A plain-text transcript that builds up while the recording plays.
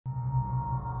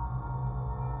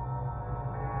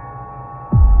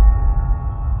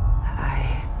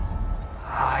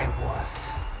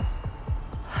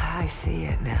I see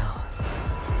it now.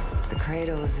 The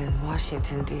cradle's in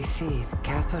Washington, D.C., the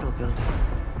Capitol building.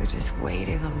 They're just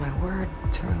waiting on my word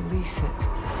to release it.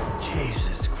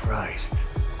 Jesus Christ.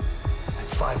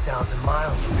 That's 5,000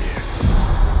 miles from here.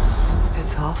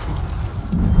 It's awful.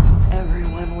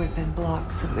 Everyone within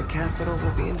blocks of the Capitol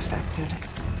will be infected.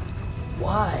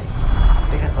 Why?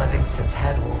 Because Livingston's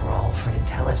head will roll for an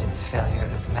intelligence failure of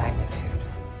this magnitude.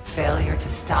 Failure to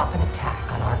stop an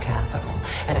attack on our capital.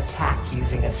 An attack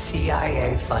using a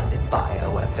CIA-funded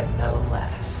bioweapon, no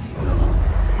less.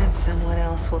 And someone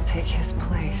else will take his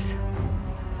place.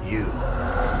 You.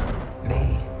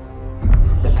 Me.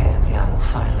 The Pantheon will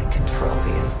finally control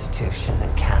the institution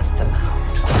that cast them out.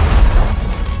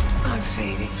 I'm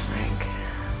fading, Frank.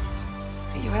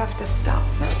 You have to stop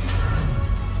this.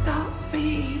 Stop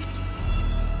me.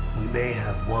 We may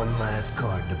have one last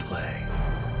card to play.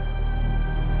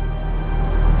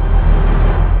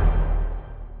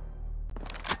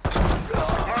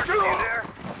 Mark, are you there?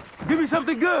 Give me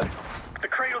something good. The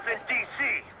cradle's in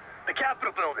D.C., the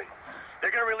Capitol building.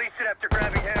 They're gonna release it after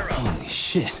grabbing Harrow. Holy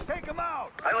shit. Take him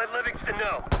out! I let Livingston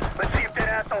know. Let's see if that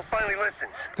asshole finally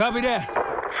listens. Copy that.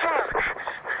 Fuck!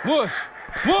 Woods!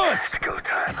 Woods! It's go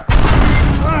time.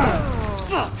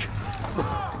 Fuck!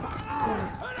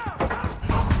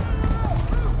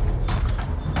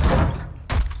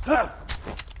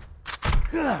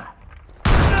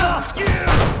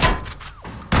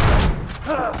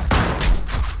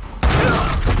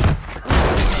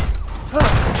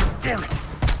 Damn it!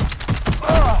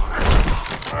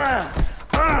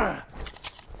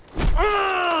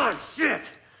 Shit!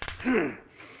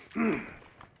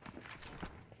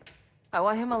 I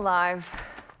want him alive.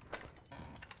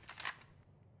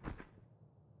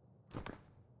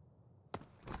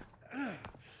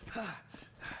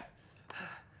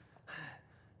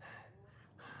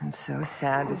 I'm so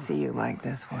sad to see you like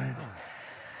this, Woods.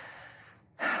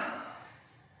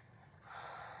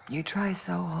 You try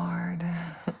so hard.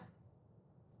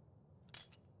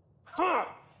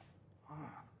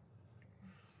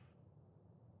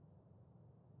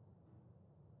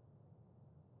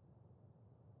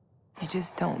 You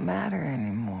just don't matter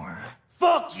anymore.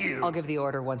 Fuck you! I'll give the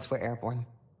order once we're airborne.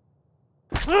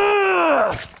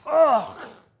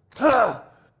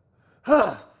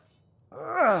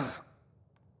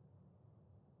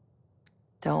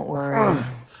 Don't worry.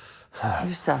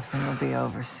 Your suffering will be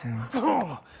over soon.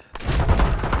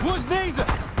 Woods needs us!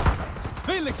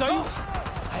 Felix, are you?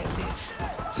 I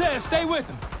live. Chef, stay with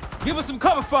him. Give us some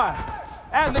cover fire.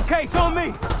 Add the case on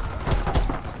me.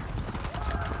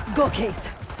 Go, Case.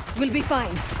 We'll be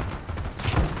fine.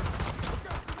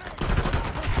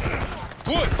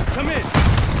 Wood, come in.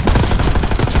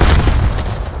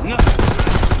 No.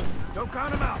 Don't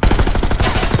count him out.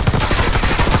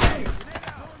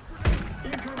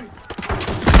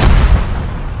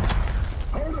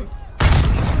 Hold him.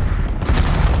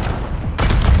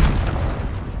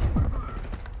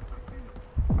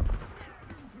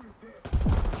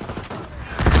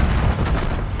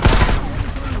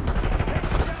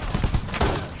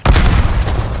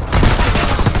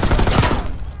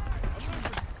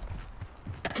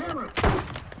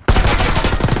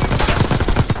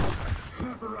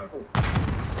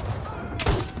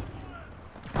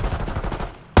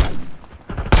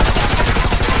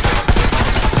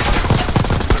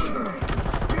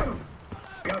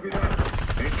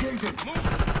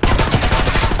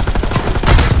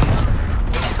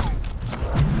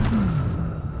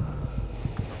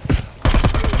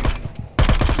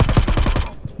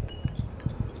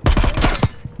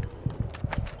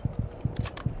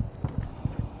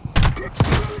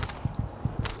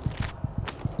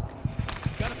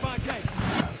 Gotta find Jake.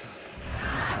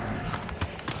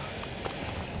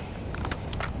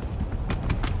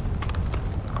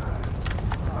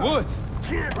 Woods!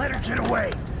 Can't let her get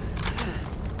away.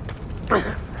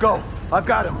 Go. I've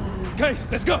got him. Case,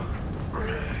 let's go.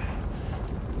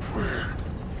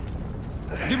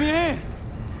 Give me a hand.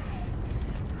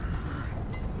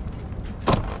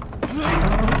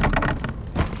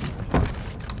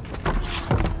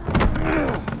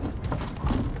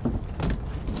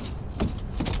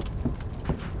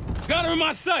 Got her in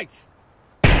my sights.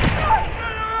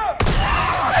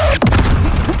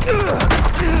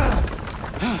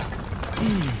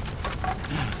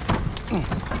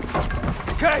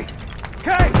 Case!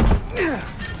 Case!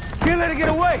 Can't let her get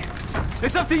away.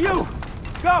 It's up to you.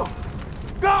 Go!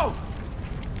 Go!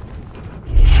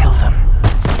 Kill them.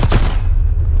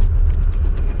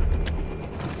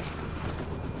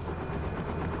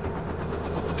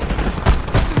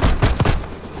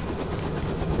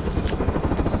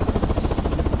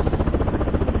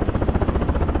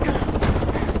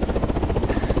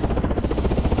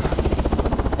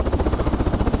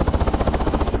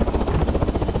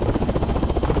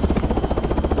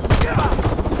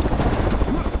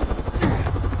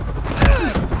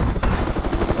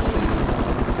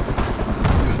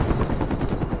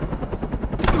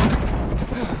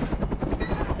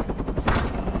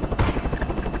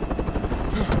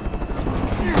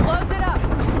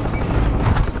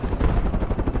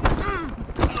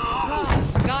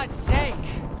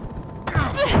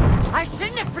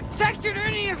 protected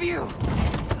any of you!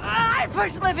 I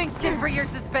pushed Livingston for your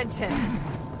suspension.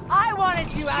 I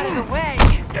wanted you out of the way.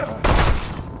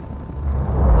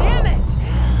 Damn it!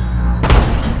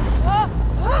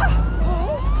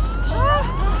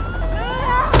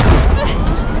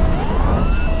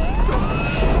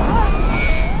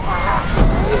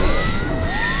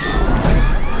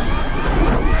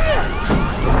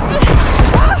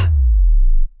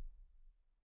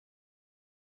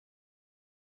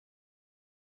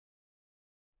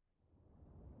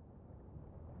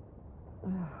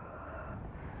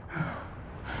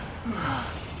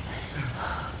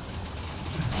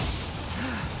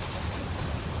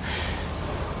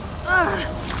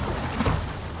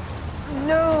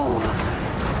 No!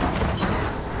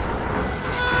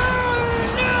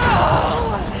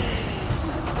 No!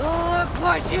 Look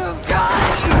what you've done!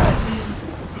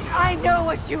 I know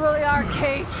what you really are,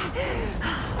 Case.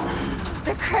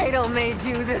 The Cradle made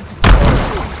you this.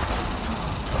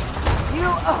 You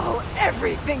owe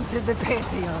everything to the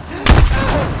Pantheon.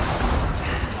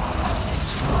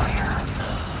 Destroyer.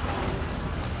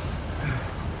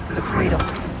 The Cradle.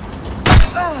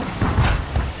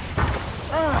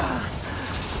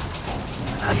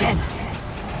 Again.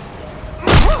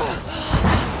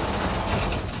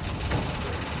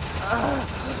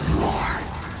 More.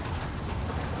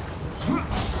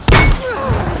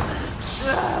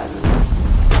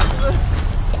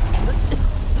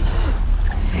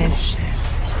 Finish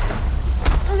this.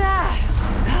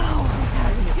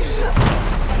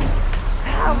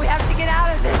 We have to get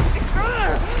out of this.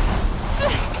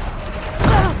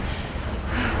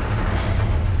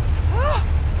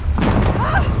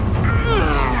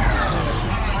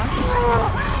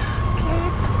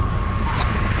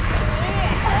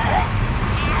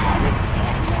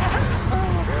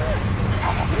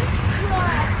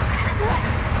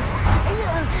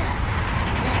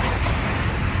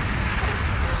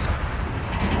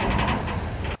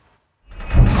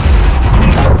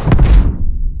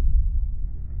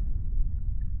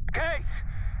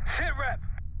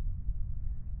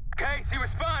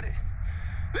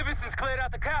 Livingston's cleared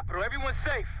out the capital. Everyone's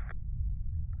safe.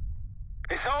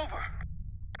 It's over.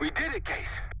 We did it, Case.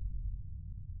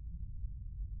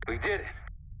 We did it.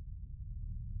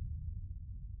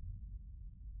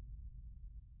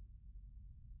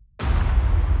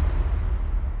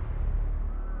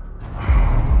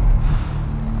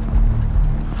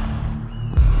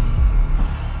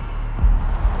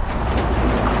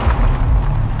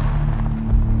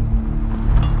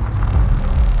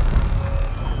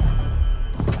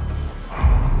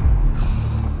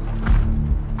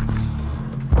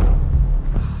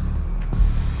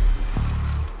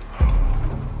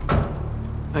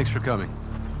 Thanks for coming.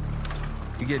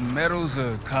 You getting medals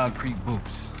or concrete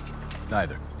boots?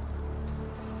 Neither.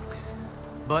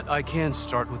 But I can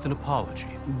start with an apology.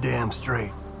 Damn straight.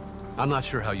 I'm not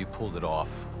sure how you pulled it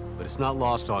off, but it's not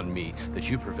lost on me that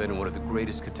you prevented one of the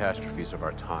greatest catastrophes of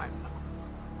our time.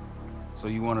 So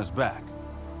you want us back?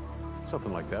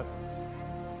 Something like that.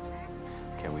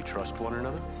 Can we trust one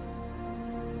another?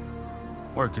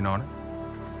 Working on it.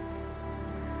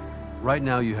 Right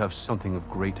now you have something of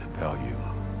great value.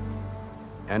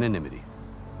 Anonymity.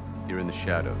 You're in the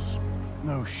shadows.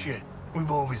 No shit.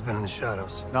 We've always been in the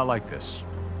shadows. Not like this.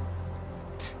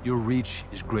 Your reach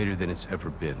is greater than it's ever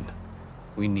been.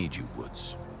 We need you,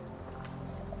 Woods.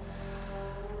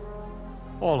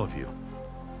 All of you.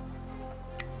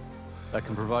 I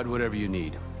can provide whatever you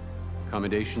need.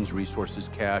 Accommodations, resources,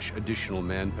 cash, additional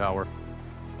manpower.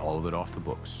 All of it off the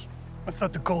books. I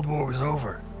thought the Cold War was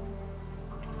over.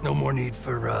 No more need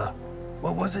for,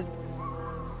 what was it?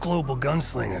 Global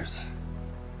gunslingers.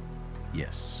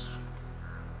 Yes.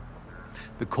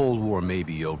 The Cold War may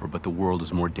be over, but the world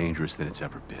is more dangerous than it's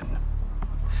ever been.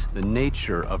 The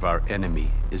nature of our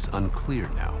enemy is unclear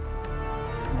now.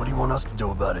 What do you want us to do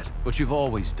about it? What you've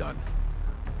always done.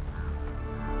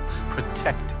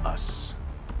 Protect us.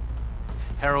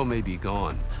 Harrow may be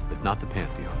gone, but not the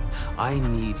Pantheon. I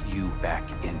need you back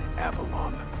in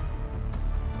Avalon.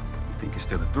 You think it's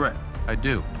still a threat? I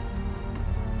do.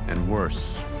 And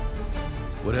worse.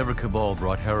 Whatever cabal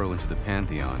brought Harrow into the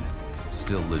Pantheon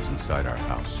still lives inside our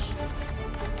house.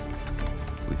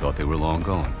 We thought they were long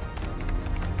gone.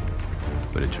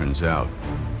 But it turns out,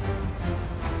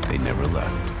 they never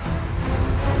left.